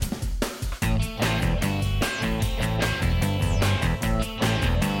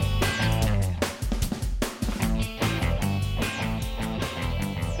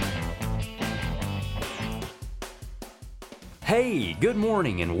Hey, good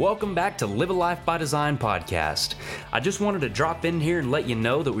morning and welcome back to Live a Life by Design podcast. I just wanted to drop in here and let you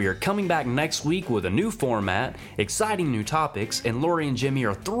know that we are coming back next week with a new format, exciting new topics, and Lori and Jimmy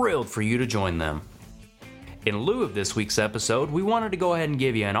are thrilled for you to join them. In lieu of this week's episode, we wanted to go ahead and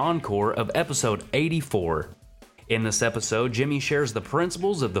give you an encore of episode 84. In this episode, Jimmy shares the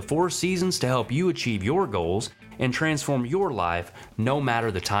principles of the 4 seasons to help you achieve your goals and transform your life no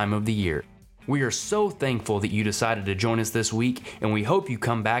matter the time of the year. We are so thankful that you decided to join us this week, and we hope you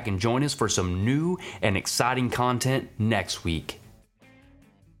come back and join us for some new and exciting content next week.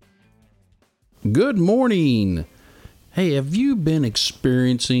 Good morning. Hey, have you been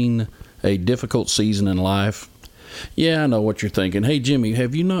experiencing a difficult season in life? Yeah, I know what you're thinking. Hey, Jimmy,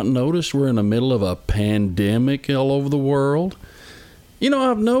 have you not noticed we're in the middle of a pandemic all over the world? You know,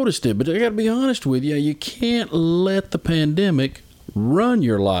 I've noticed it, but I got to be honest with you. You can't let the pandemic run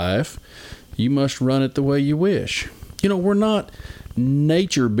your life. You must run it the way you wish. You know, we're not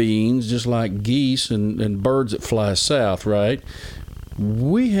nature beings just like geese and birds that fly south, right?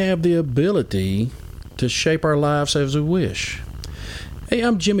 We have the ability to shape our lives as we wish. Hey,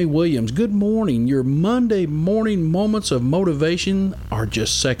 I'm Jimmy Williams. Good morning. Your Monday morning moments of motivation are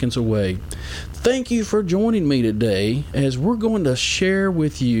just seconds away. Thank you for joining me today as we're going to share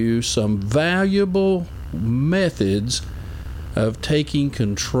with you some valuable methods of taking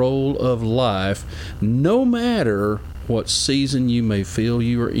control of life, no matter what season you may feel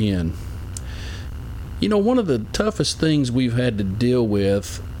you are in. You know, one of the toughest things we've had to deal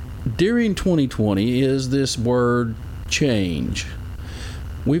with during 2020 is this word change.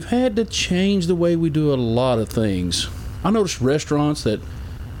 We've had to change the way we do a lot of things. I noticed restaurants that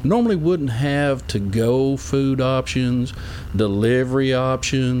normally wouldn't have to-go food options, delivery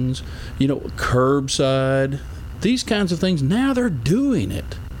options, curbside, these kinds of things. Now they're doing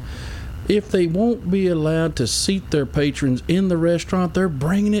it. If they won't be allowed to seat their patrons in the restaurant, they're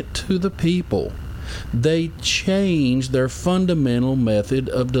bringing it to the people. They changed their fundamental method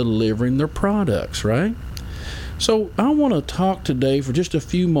of delivering their products, right? So I want to talk today for just a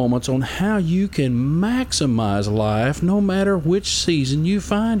few moments on how you can maximize life no matter which season you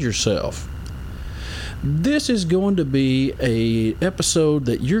find yourself. This is going to be an episode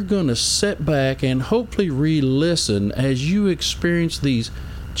that you're going to sit back and hopefully re-listen as you experience these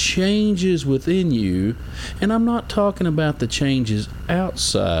changes within you. And I'm not talking about the changes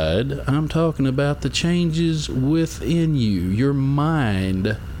outside. I'm talking about the changes within you, your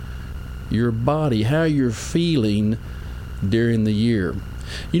mind, your body, how you're feeling during the year.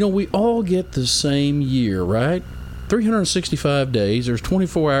 You know, we all get the same year, right? 365 days, there's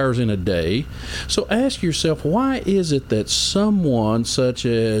 24 hours in a day. So ask yourself, why is it that someone such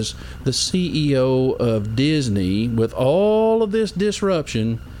as the CEO of Disney, with all of this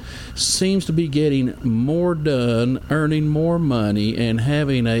disruption, seems to be getting more done, earning more money, and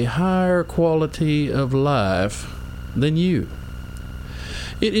having a higher quality of life than you?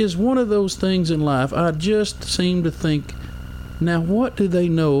 It is one of those things in life I just seem to think, now what do they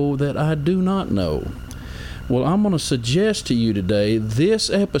know that I do not know? Well, I'm going to suggest to you today this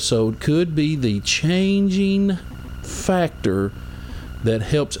episode could be the changing factor that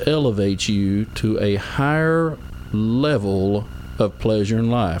helps elevate you to a higher level of pleasure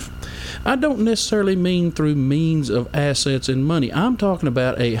in life. I don't necessarily mean through means of assets and money. I'm talking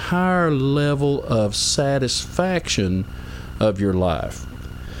about a higher level of satisfaction of your life.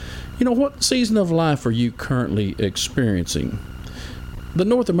 You know, what season of life are you currently experiencing? The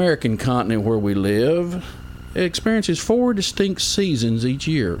North American continent where we live experiences 4 distinct seasons each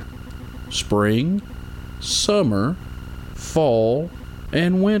year: spring, summer, fall,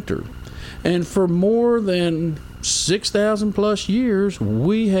 and winter. And for more than 6,000 plus years,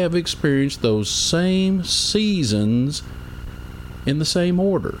 we have experienced those same seasons in the same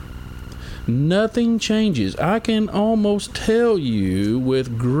order. Nothing changes. I can almost tell you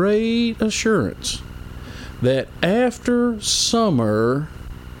with great assurance that after summer,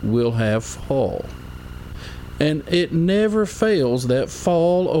 we'll have fall. And it never fails that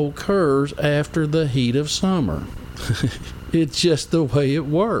fall occurs after the heat of summer. It's just the way it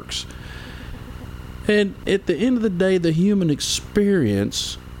works. And at the end of the day, the human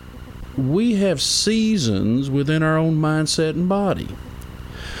experience, we have seasons within our own mindset and body.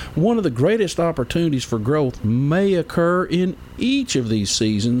 One of the greatest opportunities for growth may occur in each of these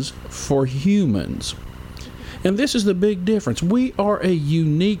seasons for humans. And this is the big difference. We are a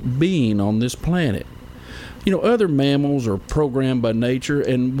unique being on this planet. You know, other mammals are programmed by nature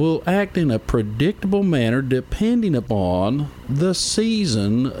and will act in a predictable manner depending upon the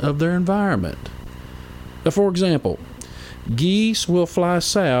season of their environment. For example, geese will fly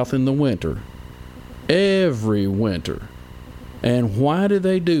south in the winter, every winter, And why do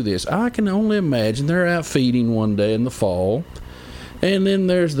they do this? I can only imagine they're out feeding one day in the fall, and then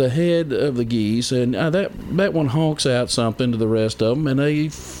there's the head of the geese, and that one honks out something to the rest of them, and they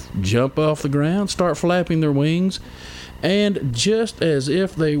jump off the ground, start flapping their wings, and just as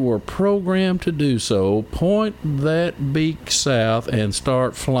if they were programmed to do so, point that beak south and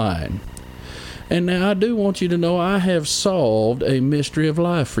start flying. And now I do want you to know I have solved a mystery of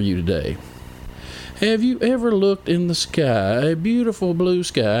life for you today. Have you ever looked in the sky, a beautiful blue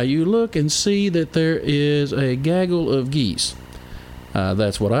sky, you look and see that there is a gaggle of geese?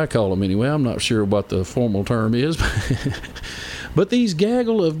 That's what I call them anyway. I'm not sure what the formal term is. But these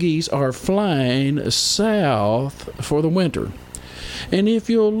gaggle of geese are flying south for the winter. And if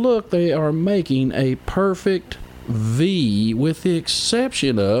you'll look, they are making a perfect V, with the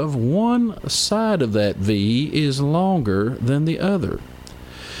exception of one side of that V is longer than the other.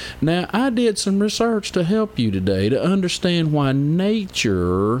 Now, I did some research to help you today to understand why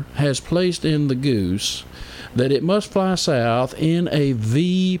nature has placed in the goose that it must fly south in a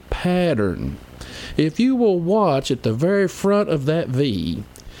V pattern. If you will watch at the very front of that V,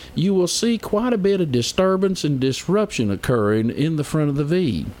 you will see quite a bit of disturbance and disruption occurring in the front of the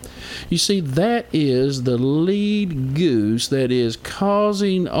V. You see, that is the lead goose that is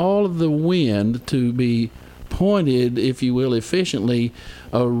causing all of the wind to be pointed, if you will, efficiently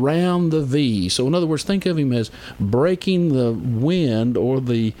around the V. So in other words, think of him as breaking the wind or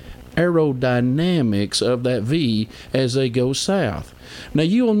the aerodynamics of that V as they go south. Now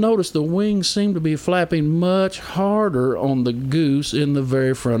you will notice the wings seem to be flapping much harder on the goose in the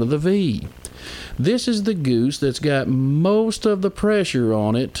very front of the V. This is the goose that's got most of the pressure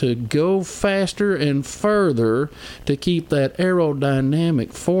on it to go faster and further to keep that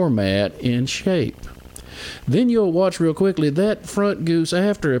aerodynamic format in shape. Then you'll watch real quickly that front goose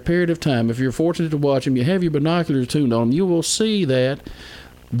after a period of time. If you're fortunate to watch him, you have your binoculars tuned on, you will see that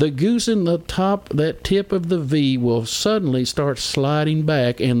the goose in the top, that tip of the V, will suddenly start sliding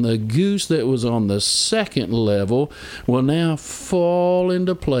back, and the goose that was on the second level will now fall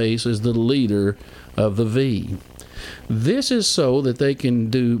into place as the leader of the V. This is so that they can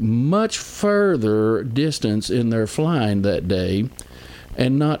do much further distance in their flying that day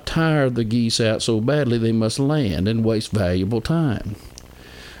and not tire the geese out so badly they must land and waste valuable time.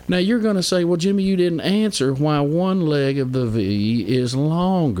 Now you're going to say, well, Jimmy, you didn't answer why one leg of the V is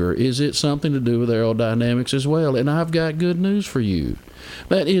longer. Is it something to do with aerodynamics as well? And I've got good news for you.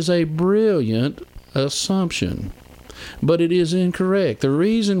 That is a brilliant assumption, but it is incorrect. The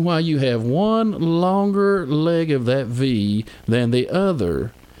reason why you have one longer leg of that V than the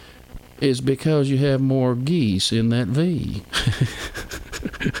other is because you have more geese in that V.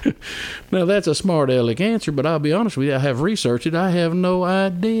 Now, that's a smart aleck answer, but I'll be honest with you, I have researched it. I have no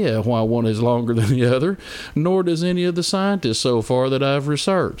idea why one is longer than the other, nor does any of the scientists so far that I've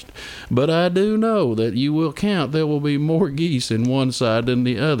researched. But I do know that you will count there will be more geese in one side than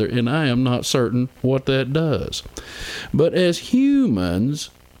the other, and I am not certain what that does. But as humans,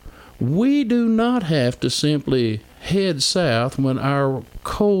 we do not have to simply head south when our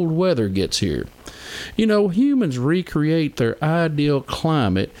cold weather gets here. You know, humans recreate their ideal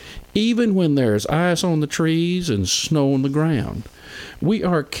climate even when there's ice on the trees and snow on the ground. We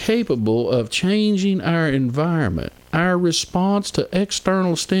are capable of changing our environment, our response to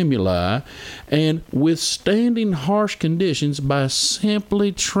external stimuli, and withstanding harsh conditions by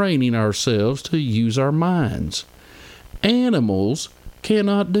simply training ourselves to use our minds. Animals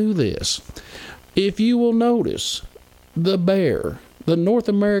cannot do this. If you will notice, the bear, the North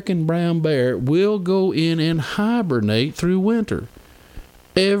American brown bear, will go in and hibernate through winter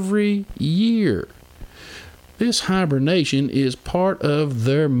every year. This hibernation is part of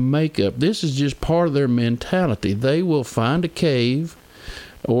their makeup. This is just part of their mentality. They will find a cave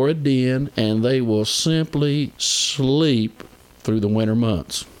or a den and they will simply sleep through the winter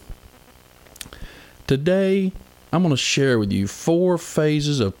months. Today, I'm going to share with you 4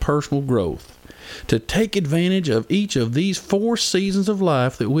 phases of personal growth to take advantage of each of these 4 seasons of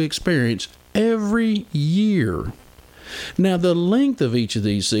life that we experience every year. Now, the length of each of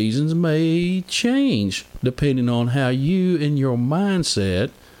these seasons may change depending on how you and your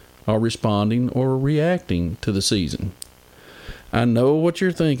mindset are responding or reacting to the season. I know what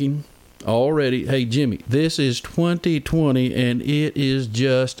you're thinking already. Hey, Jimmy, this is 2020 and it is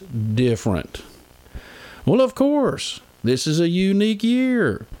just different. Well, of course, this is a unique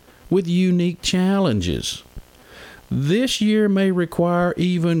year with unique challenges. This year may require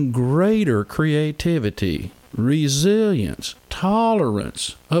even greater creativity, resilience,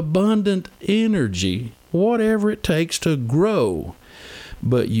 tolerance, abundant energy, whatever it takes to grow.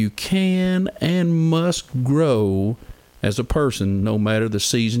 But you can and must grow as a person, no matter the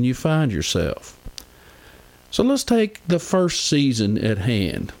season you find yourself. So let's take the first season at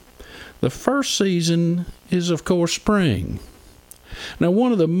hand. The first season is, of course, spring. Now,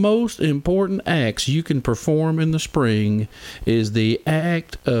 one of the most important acts you can perform in the spring is the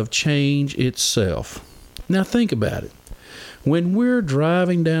act of change itself. Now, think about it. When we're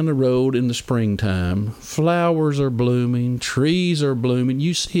driving down the road in the springtime, flowers are blooming, trees are blooming.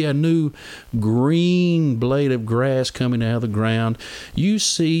 You see a new green blade of grass coming out of the ground. You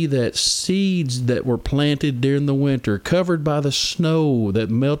see that seeds that were planted during the winter, covered by the snow that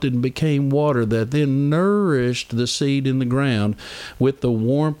melted and became water, that then nourished the seed in the ground with the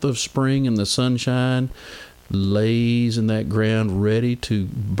warmth of spring and the sunshine, lays in that ground ready to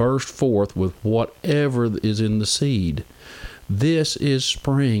burst forth with whatever is in the seed. This is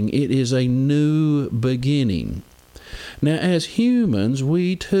spring. It is a new beginning. Now, as humans,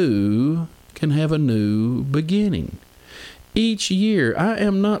 we too can have a new beginning. Each year, I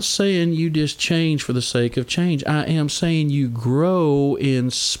am not saying you just change for the sake of change. I am saying you grow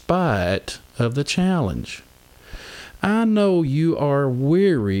in spite of the challenge. I know you are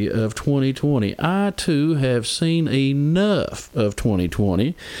weary of 2020. I, too, have seen enough of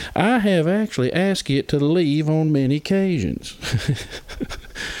 2020. I have actually asked it to leave on many occasions.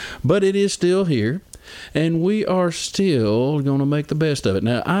 But it is still here, and we are still going to make the best of it.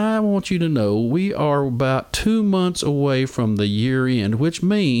 Now, I want you to know we are about 2 months away from the year end, which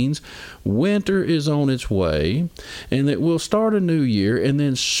means winter is on its way, and that we'll start a new year, and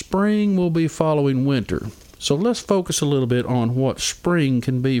then spring will be following winter. So let's focus a little bit on what spring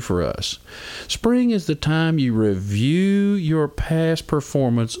can be for us. Spring is the time you review your past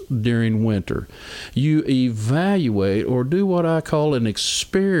performance during winter. You evaluate or do what I call an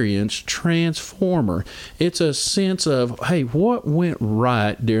experience transformer. It's a sense of, hey, what went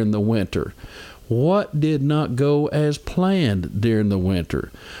right during the winter? What did not go as planned during the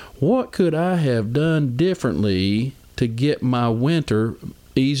winter? What could I have done differently to get my winter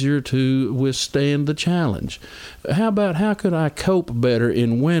easier to withstand the challenge? How could I cope better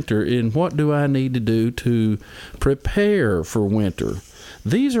in winter, and what do I need to do to prepare for winter?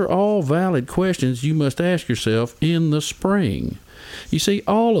 These are all valid questions you must ask yourself in the spring. You see,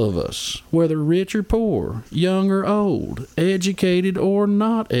 all of us, whether rich or poor, young or old, educated or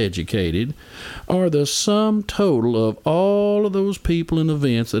not educated, are the sum total of all of those people and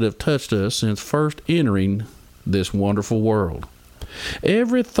events that have touched us since first entering this wonderful world.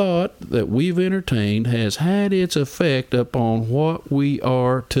 Every thought that we've entertained has had its effect upon what we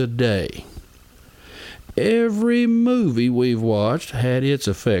are today. Every movie we've watched had its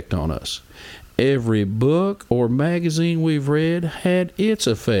effect on us. Every book or magazine we've read had its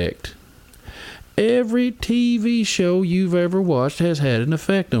effect. Every TV show you've ever watched has had an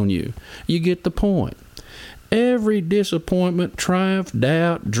effect on you. You get the point. Every disappointment, triumph,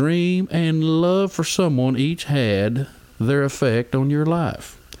 doubt, dream, and love for someone each had their effect on your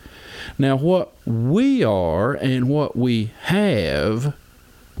life. Now, what we are and what we have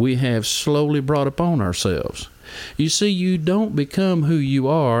slowly brought upon ourselves. You see, you don't become who you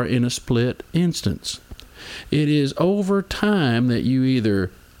are in a split instance. It is over time that you either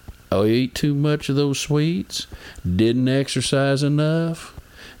ate too much of those sweets, didn't exercise enough,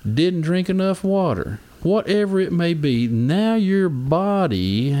 didn't drink enough water. Whatever it may be, now your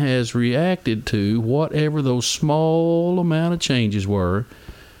body has reacted to whatever those small amount of changes were,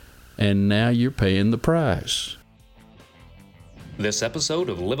 and now you're paying the price. This episode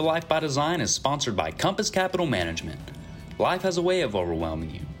of Live a Life by Design is sponsored by Compass Capital Management. Life has a way of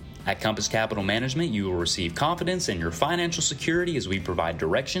overwhelming you. At Compass Capital Management, you will receive confidence in your financial security as we provide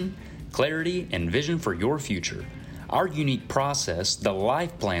direction, clarity, and vision for your future. Our unique process, the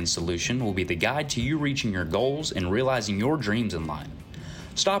Life Plan Solution, will be the guide to you reaching your goals and realizing your dreams in life.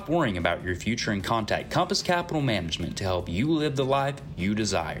 Stop worrying about your future and contact Compass Capital Management to help you live the life you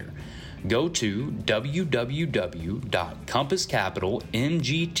desire. Go to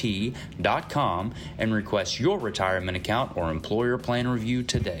www.compasscapitalmgt.com and request your retirement account or employer plan review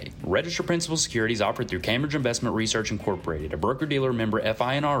today. Registered Principal Securities offered through Cambridge Investment Research Incorporated, a broker-dealer member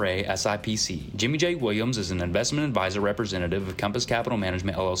FINRA SIPC. Jimmy J. Williams is an investment advisor representative of Compass Capital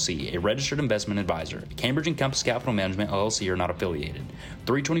Management LLC, a registered investment advisor. Cambridge and Compass Capital Management LLC are not affiliated.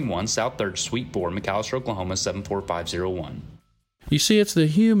 321 South 3rd Suite 4, McAlester, Oklahoma 74501. You see, it's the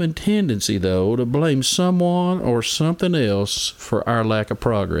human tendency, though, to blame someone or something else for our lack of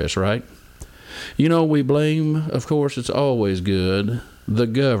progress, right? You know, we blame, of course, it's always good, the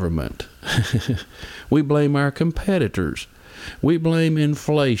government. We blame our competitors. We blame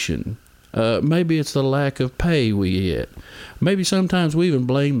inflation. Maybe it's the lack of pay we get. Maybe sometimes we even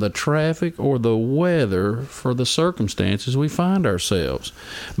blame the traffic or the weather for the circumstances we find ourselves.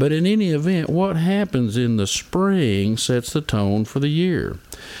 But in any event, what happens in the spring sets the tone for the year.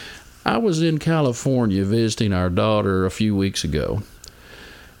 I was in California visiting our daughter a few weeks ago.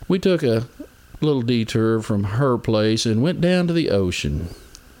 We took a little detour from her place and went down to the ocean.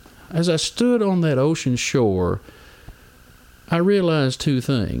 As I stood on that ocean shore, I realized two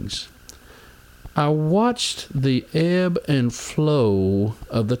things. I watched the ebb and flow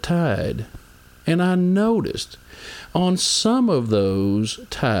of the tide, and I noticed on some of those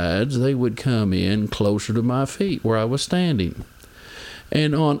tides they would come in closer to my feet where I was standing.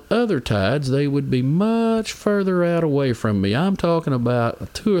 And on other tides, they would be much further out away from me. I'm talking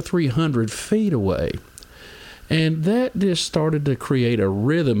about 200 or 300 feet away. And that just started to create a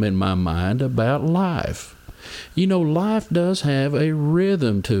rhythm in my mind about life. You know, life does have a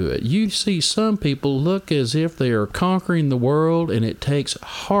rhythm to it. You see some people look as if they are conquering the world, and it takes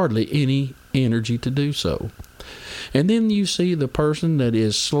hardly any energy to do so. And then you see the person that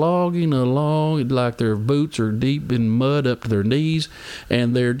is slogging along like their boots are deep in mud up to their knees,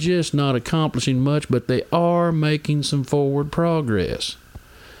 and they're just not accomplishing much, but they are making some forward progress.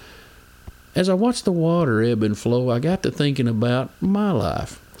 As I watched the water ebb and flow, I got to thinking about my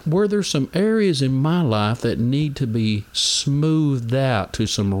life. Were there some areas in my life that need to be smoothed out to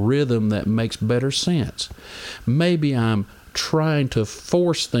some rhythm that makes better sense? Maybe I'm trying to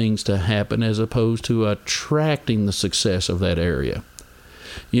force things to happen as opposed to attracting the success of that area.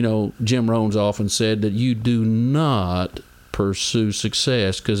 You know, Jim Rohn's often said that you do not pursue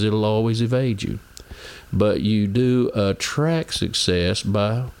success because it'll always evade you, but you do attract success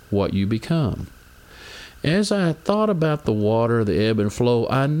by what you become. As I thought about the water, the ebb and flow,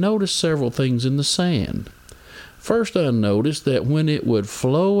 I noticed several things in the sand. First, I noticed that when it would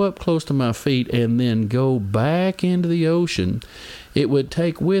flow up close to my feet and then go back into the ocean, it would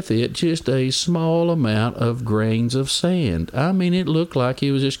take with it just a small amount of grains of sand. I mean, it looked like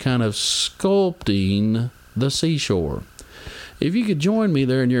it was just kind of sculpting the seashore. If you could join me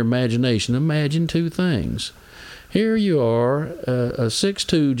there in your imagination, imagine two things. Here you are, a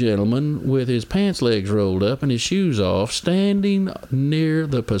 6'2" gentleman with his pants legs rolled up and his shoes off, standing near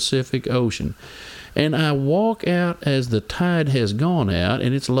the Pacific Ocean. And I walk out as the tide has gone out,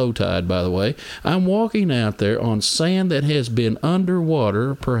 and it's low tide, by the way. I'm walking out there on sand that has been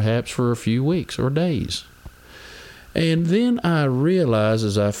underwater perhaps for a few weeks or days. And then I realize,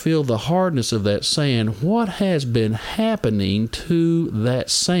 as I feel the hardness of that sand, what has been happening to that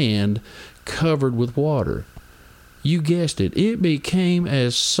sand covered with water. You guessed it. It became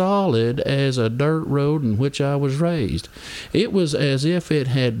as solid as a dirt road in which I was raised. It was as if it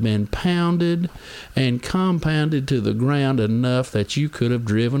had been pounded and compounded to the ground enough that you could have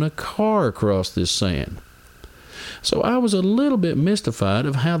driven a car across this sand. So I was a little bit mystified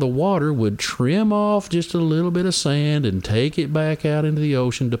of how the water would trim off just a little bit of sand and take it back out into the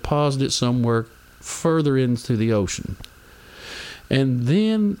ocean, deposit it somewhere further into the ocean. And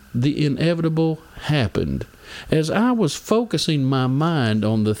then the inevitable happened. As I was focusing my mind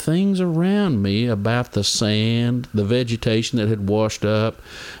on the things around me about the sand, the vegetation that had washed up,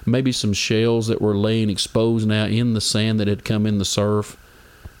 maybe some shells that were laying exposed now in the sand that had come in the surf,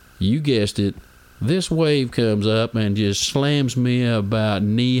 you guessed it, this wave comes up and just slams me about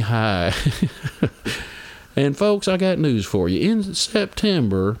knee-high. And folks, I got news for you. In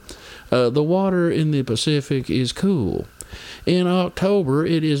September, the water in the Pacific is cool. In October,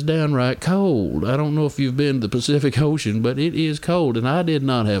 it is downright cold. I don't know if you've been to the Pacific Ocean, but it is cold. And I did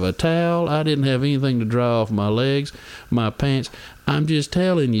not have a towel. I didn't have anything to dry off my legs, my pants. I'm just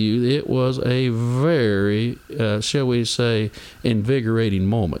telling you, it was a very, shall we say, invigorating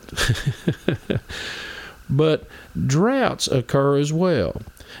moment. But droughts occur as well.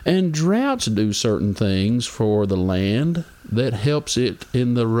 And droughts do certain things for the land that helps it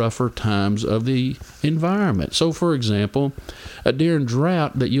in the rougher times of the environment. So, for example, during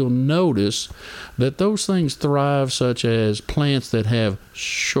drought, that you'll notice that those things thrive, such as plants that have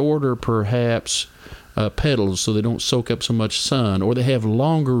shorter, perhaps, petals so they don't soak up so much sun, or they have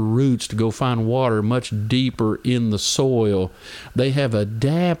longer roots to go find water much deeper in the soil. They have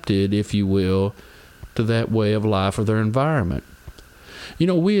adapted, if you will, to that way of life of their environment. You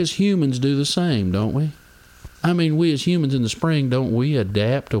know, we as humans do the same, don't we? I mean, we as humans in the spring, don't we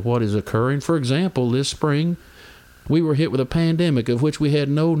adapt to what is occurring? For example, this spring, we were hit with a pandemic of which we had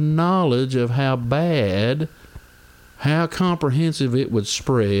no knowledge of how bad, how comprehensive it would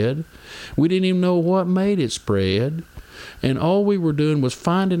spread. We didn't even know what made it spread. And all we were doing was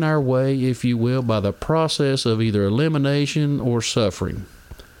finding our way, if you will, by the process of either elimination or suffering.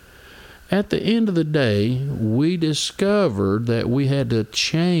 At the end of the day, we discovered that we had to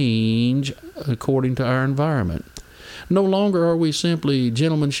change according to our environment. No longer are we simply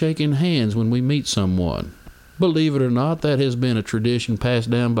gentlemen shaking hands when we meet someone. Believe it or not, that has been a tradition passed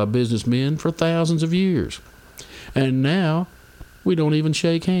down by businessmen for thousands of years. And now, we don't even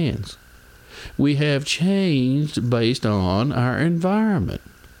shake hands. We have changed based on our environment.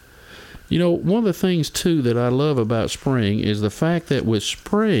 You know, one of the things, too, that I love about spring is the fact that with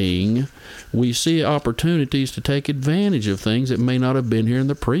spring, we see opportunities to take advantage of things that may not have been here in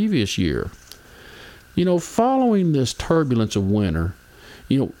the previous year. You know, following this turbulence of winter,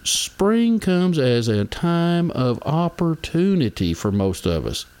 spring comes as a time of opportunity for most of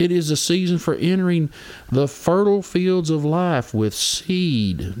us. It is a season for entering the fertile fields of life with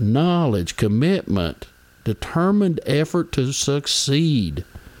seed, knowledge, commitment, determined effort to succeed.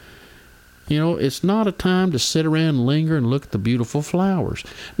 It's not a time to sit around and linger and look at the beautiful flowers.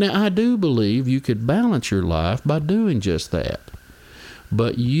 Now, I do believe you could balance your life by doing just that.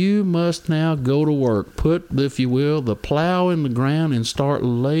 But you must now go to work, put, if you will, the plow in the ground and start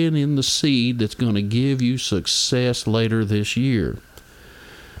laying in the seed that's going to give you success later this year.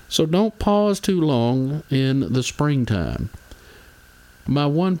 So don't pause too long in the springtime. My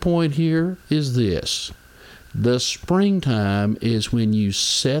one point here is this. The springtime is when you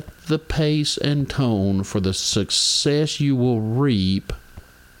set the pace and tone for the success you will reap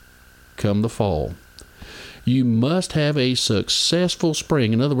come the fall. You must have a successful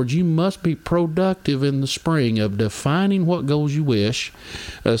spring. In other words, you must be productive in the spring of defining what goals you wish,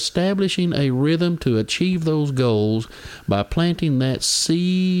 establishing a rhythm to achieve those goals by planting that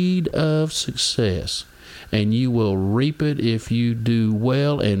seed of success. And you will reap it if you do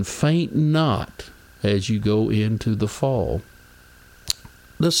well and faint not as you go into the fall.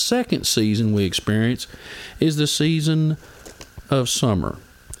 The second season we experience is the season of summer.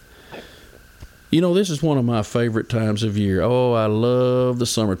 This is one of my favorite times of year. Oh, I love the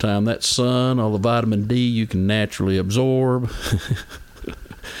summertime. That sun, all the vitamin D you can naturally absorb.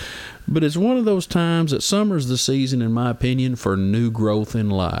 But it's one of those times that summer's the season, in my opinion, for new growth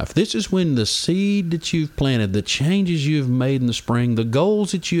in life. This is when the seed that you've planted, the changes you've made in the spring, the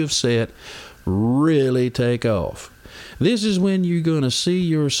goals that you have set really take off. This is when you're going to see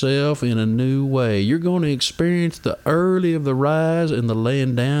yourself in a new way. You're going to experience the early of the rise and the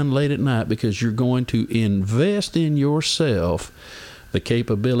laying down late at night because you're going to invest in yourself the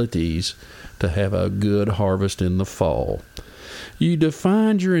capabilities to have a good harvest in the fall. You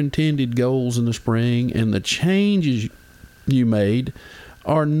defined your intended goals in the spring, and the changes you made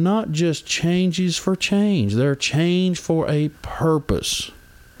are not just changes for change. They're change for a purpose.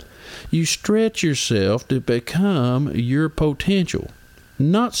 You stretch yourself to become your potential,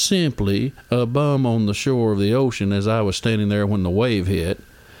 not simply a bum on the shore of the ocean as I was standing there when the wave hit.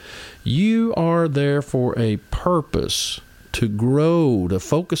 You are there for a purpose, to grow, to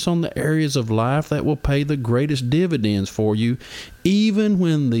focus on the areas of life that will pay the greatest dividends for you, even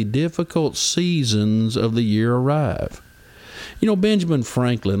when the difficult seasons of the year arrive. Benjamin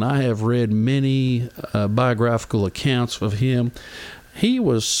Franklin, I have read many biographical accounts of him. He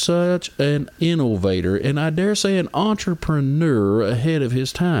was such an innovator, and I dare say an entrepreneur ahead of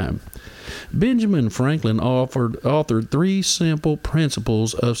his time. Benjamin Franklin authored 3 simple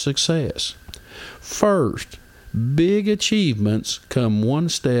principles of success. First, big achievements come one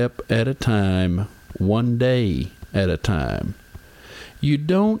step at a time, one day at a time. You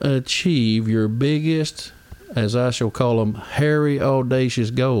don't achieve your biggest, as I shall call them, hairy,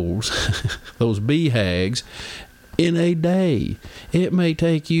 audacious goals, those BHAGs, in a day. It may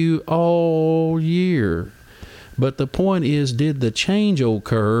take you all year. But the point is, did the change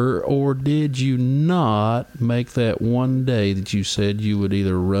occur, or did you not make that one day that you said you would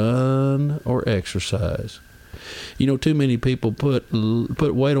either run or exercise? Too many people put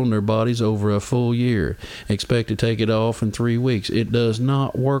weight on their bodies over a full year, expect to take it off in 3 weeks. It does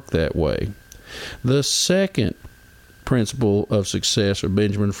not work that way. The second principle of success of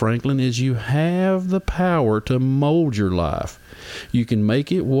Benjamin Franklin is you have the power to mold your life. You can make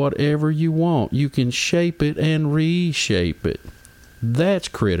it whatever you want. You can shape it and reshape it. That's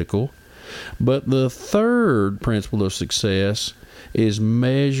critical. But the third principle of success is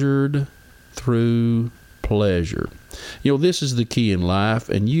measured through pleasure. This is the key in life,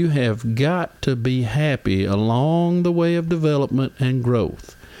 and you have got to be happy along the way of development and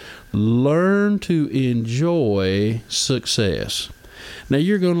growth. Learn to enjoy success. Now,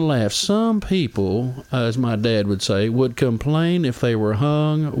 you're going to laugh. Some people, as my dad would say, would complain if they were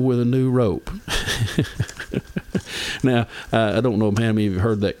hung with a new rope. Now, I don't know how many of you have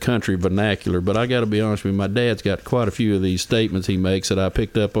heard that country vernacular, but I got to be honest with you, my dad's got quite a few of these statements he makes that I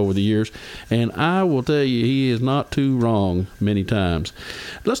picked up over the years, and I will tell you, he is not too wrong many times.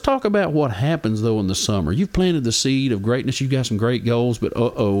 Let's talk about what happens, though, in the summer. You've planted the seed of greatness. You've got some great goals, but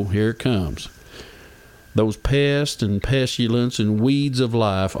here it comes. Those pests and pestilence and weeds of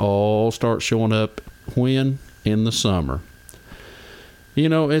life all start showing up when? In the summer. You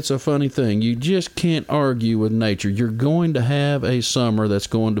know, it's a funny thing. You just can't argue with nature. You're going to have a summer that's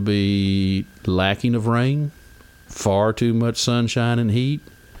going to be lacking of rain, far too much sunshine and heat.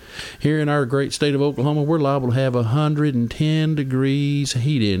 Here in our great state of Oklahoma, we're liable to have 110 degrees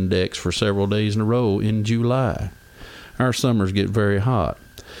heat index for several days in a row in July. Our summers get very hot.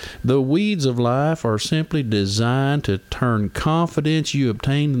 The weeds of life are simply designed to turn confidence you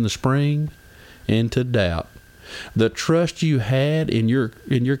obtained in the spring into doubt. The trust you had in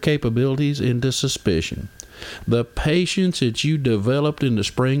your capabilities into suspicion. The patience that you developed in the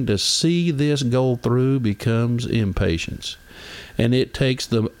spring to see this goal through becomes impatience. And it takes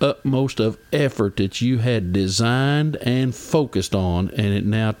the utmost of effort that you had designed and focused on, and it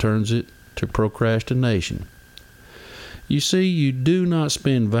now turns it to procrastination. You see, you do not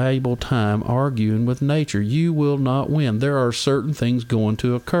spend valuable time arguing with nature. You will not win. There are certain things going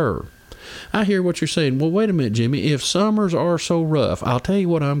to occur. I hear what you're saying. Well, wait a minute, Jimmy. If summers are so rough, I'll tell you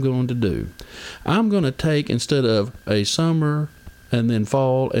what I'm going to do. I'm going to take, instead of a summer and then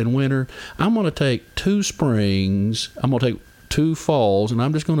fall and winter, I'm going to take 2 springs. I'm going to take 2 falls, and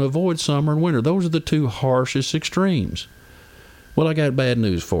I'm just going to avoid summer and winter. Those are the 2 harshest extremes. Well, I got bad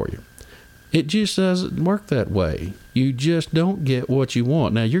news for you. It just doesn't work that way. You just don't get what you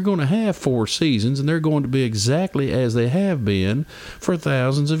want. Now, you're going to have 4 seasons, and they're going to be exactly as they have been for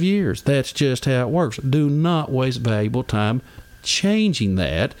thousands of years. That's just how it works. Do not waste valuable time changing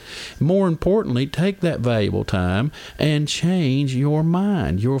that. More importantly, take that valuable time and change your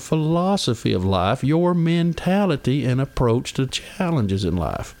mind, your philosophy of life, your mentality and approach to challenges in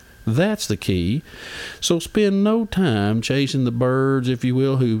life. That's the key. So spend no time chasing the birds, if you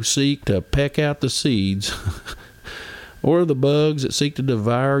will, who seek to peck out the seeds or the bugs that seek to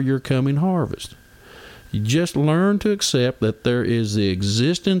devour your coming harvest. You just learn to accept that there is the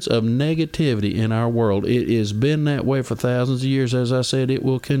existence of negativity in our world. It has been that way for thousands of years. As I said, it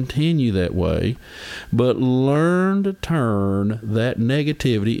will continue that way. But learn to turn that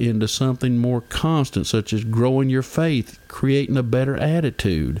negativity into something more constant, such as growing your faith, creating a better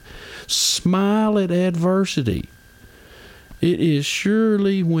attitude. Smile at adversity. It is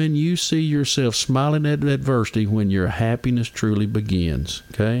surely when you see yourself smiling at adversity when your happiness truly begins.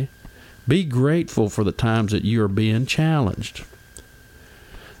 Okay? Be grateful for the times that you are being challenged.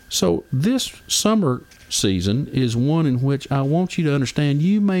 So this summer season is one in which I want you to understand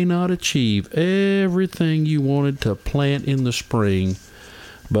you may not achieve everything you wanted to plant in the spring,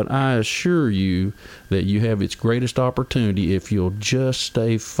 but I assure you that you have its greatest opportunity if you'll just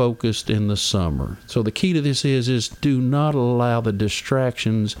stay focused in the summer. So the key to this is do not allow the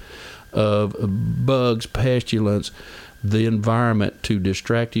distractions of bugs, pestilence, the environment to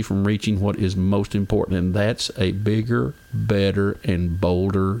distract you from reaching what is most important, and that's a bigger, better, and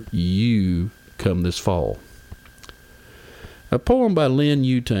bolder you come this fall. A poem by Lin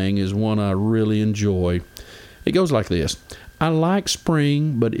Yutang is one I really enjoy. It goes like this. I like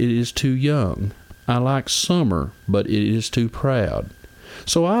spring, but it is too young. I like summer, but it is too proud.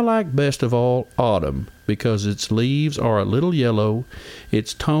 So I like best of all autumn, because its leaves are a little yellow,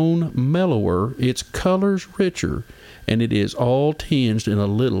 its tone mellower, its colors richer, and it is all tinged in a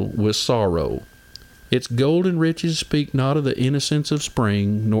little with sorrow. Its golden riches speak not of the innocence of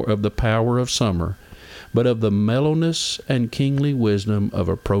spring, nor of the power of summer, but of the mellowness and kingly wisdom of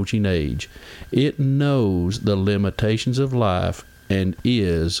approaching age. It knows the limitations of life and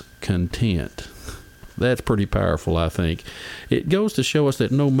is content. That's pretty powerful, I think. It goes to show us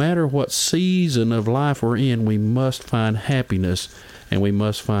that no matter what season of life we're in, we must find happiness and we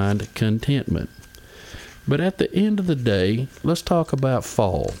must find contentment. But at the end of the day, let's talk about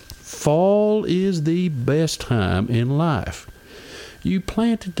fall. Fall is the best time in life. You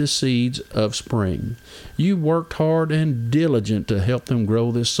planted the seeds of spring. You worked hard and diligent to help them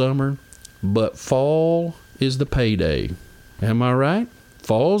grow this summer, but fall is the payday. Am I right?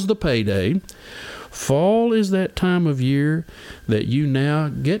 Fall's the payday. Fall is that time of year that you now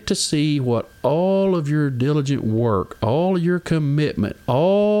get to see what all of your diligent work, all of your commitment,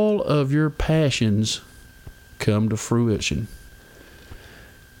 all of your passions come to fruition.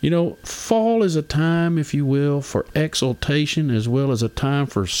 You know, fall is a time, if you will, for exaltation as well as a time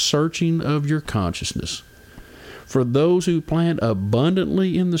for searching of your consciousness. For those who plant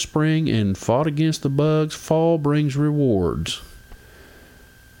abundantly in the spring and fought against the bugs, fall brings rewards.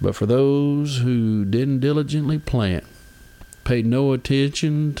 But for those who didn't diligently plant, paid no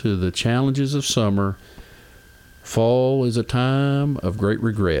attention to the challenges of summer, fall is a time of great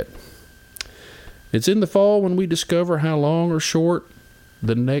regret. It's in the fall when we discover how long or short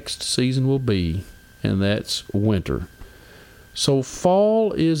the next season will be, and that's winter. So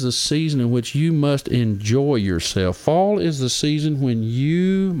fall is the season in which you must enjoy yourself. Fall is the season when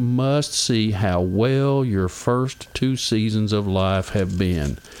you must see how well your first 2 seasons of life have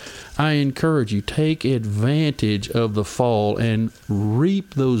been. I encourage you, take advantage of the fall and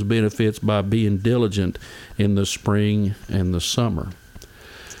reap those benefits by being diligent in the spring and the summer.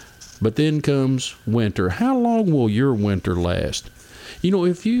 But then comes winter. How long will your winter last?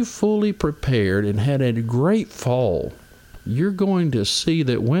 If you fully prepared and had a great fall, you're going to see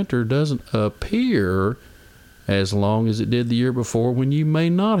that winter doesn't appear as long as it did the year before when you may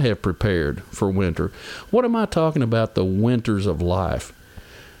not have prepared for winter. What am I talking about? The winters of life.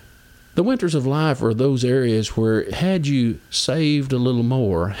 The winters of life are those areas where, had you saved a little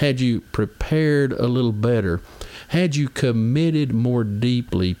more, had you prepared a little better, had you committed more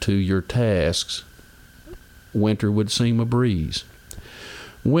deeply to your tasks, winter would seem a breeze.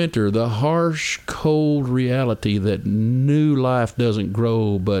 Winter, the harsh, cold reality that new life doesn't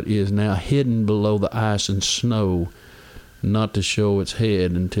grow but is now hidden below the ice and snow, not to show its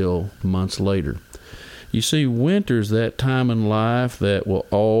head until months later. You see, winter's that time in life that will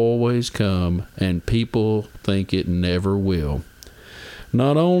always come, and people think it never will.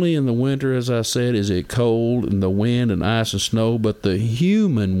 Not only in the winter, as I said, is it cold and the wind and ice and snow, but the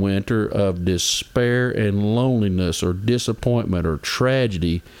human winter of despair and loneliness or disappointment or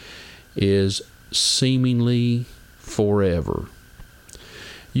tragedy is seemingly forever.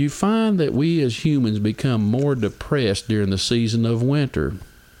 You find that we as humans become more depressed during the season of winter.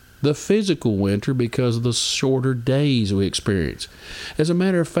 The physical winter because of the shorter days we experience. As a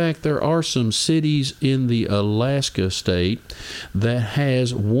matter of fact, there are some cities in the Alaska state that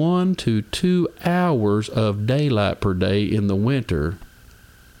has 1 to 2 hours of daylight per day in the winter,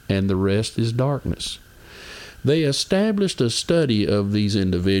 and the rest is darkness. They established a study of these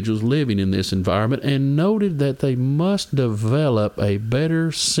individuals living in this environment and noted that they must develop a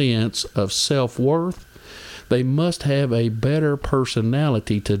better sense of self-worth. They must have a better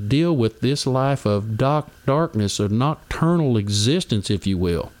personality to deal with this life of darkness, a nocturnal existence, if you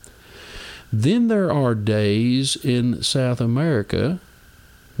will. Then there are days in South America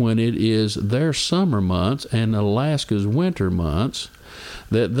when it is their summer months and Alaska's winter months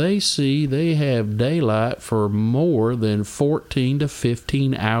that they see they have daylight for more than 14 to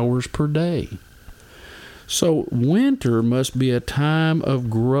 15 hours per day. So winter must be a time of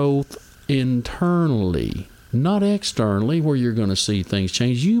growth internally, not externally, where you're going to see things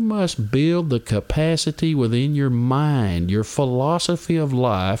change. You must build the capacity within your mind, your philosophy of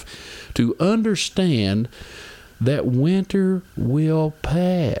life, to understand that winter will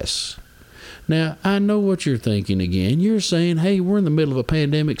pass. Now, I know what you're thinking again. You're saying, hey, we're in the middle of a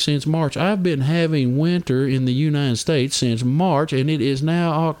pandemic since March. I've been having winter in the United States since March, and it is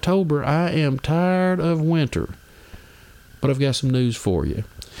now October. I am tired of winter. But I've got some news for you.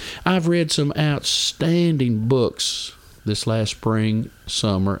 I've read some outstanding books this last spring,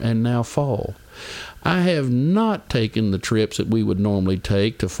 summer, and now fall. I have not taken the trips that we would normally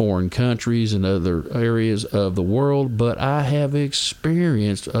take to foreign countries and other areas of the world, but I have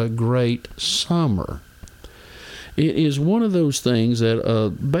experienced a great summer. It is one of those things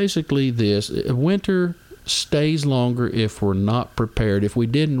that basically winter stays longer if we're not prepared. If we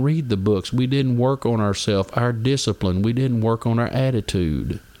didn't read the books, we didn't work on ourselves, our discipline, we didn't work on our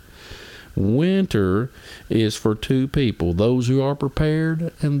attitude. Winter is for 2 people, those who are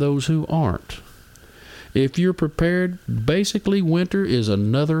prepared and those who aren't. If you're prepared, basically winter is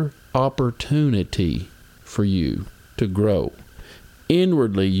another opportunity for you to grow.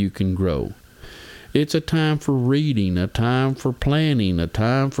 Inwardly you can grow. It's a time for reading, a time for planning, a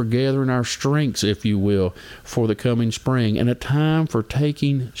time for gathering our strengths, if you will, for the coming spring, and a time for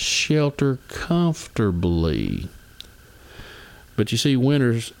taking shelter comfortably. But you see,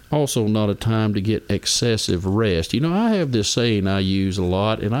 winter's also not a time to get excessive rest. I have this saying I use a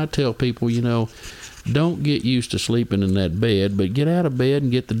lot, and I tell people, don't get used to sleeping in that bed, but get out of bed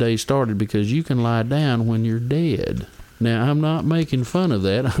and get the day started, because you can lie down when you're dead. Now, I'm not making fun of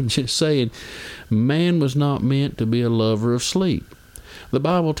that. I'm just saying man was not meant to be a lover of sleep. The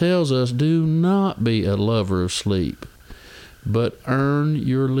Bible tells us, do not be a lover of sleep. but earn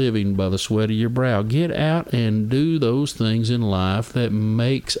your living by the sweat of your brow. Get out and do those things in life that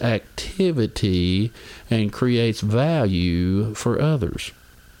makes activity and creates value for others.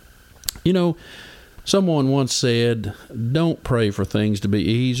 You know, someone once said, don't pray for things to be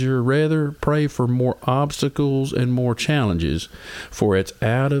easier, rather pray for more obstacles and more challenges, for it's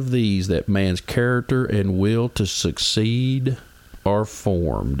out of these that man's character and will to succeed are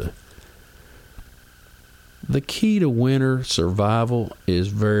formed. The key to winter survival is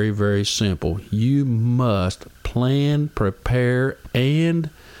very, very simple. You must plan, prepare,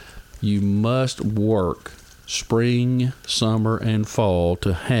 and you must work spring, summer, and fall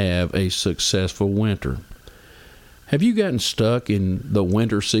to have a successful winter. Have you gotten stuck in the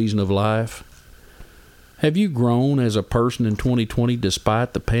winter season of life? Have you grown as a person in 2020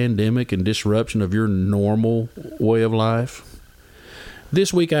 despite the pandemic and disruption of your normal way of life?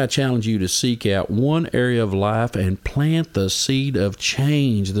 This week I challenge you to seek out one area of life and plant the seed of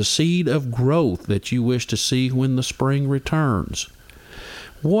change, the seed of growth that you wish to see when the spring returns.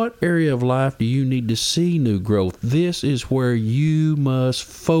 What area of life do you need to see new growth? This is where you must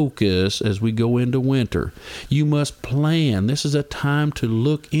focus as we go into winter. You must plan. This is a time to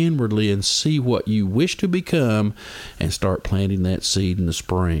look inwardly and see what you wish to become and start planting that seed in the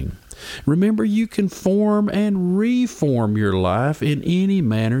spring. Remember, you can form and reform your life in any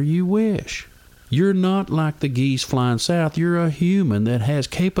manner you wish. You're not like the geese flying south. You're a human that has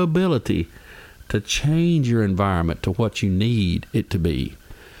capability to change your environment to what you need it to be.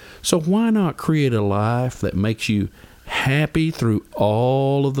 So why not create a life that makes you happy through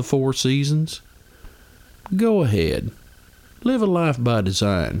all of the 4 seasons? Go ahead. Live a life by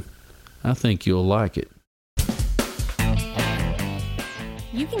design. I think you'll like it.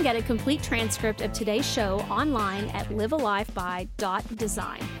 You can get a complete transcript of today's show online at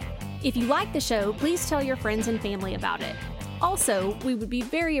livealifeby.design. If you like the show, please tell your friends and family about it. Also, we would be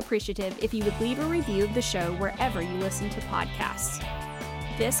very appreciative if you would leave a review of the show wherever you listen to podcasts.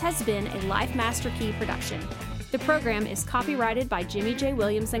 This has been a Life Master Key production. The program is copyrighted by Jimmy J.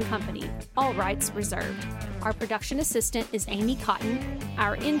 Williams and Company. All rights reserved. Our production assistant is Amy Cotton.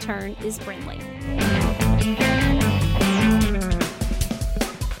 Our intern is Brinley.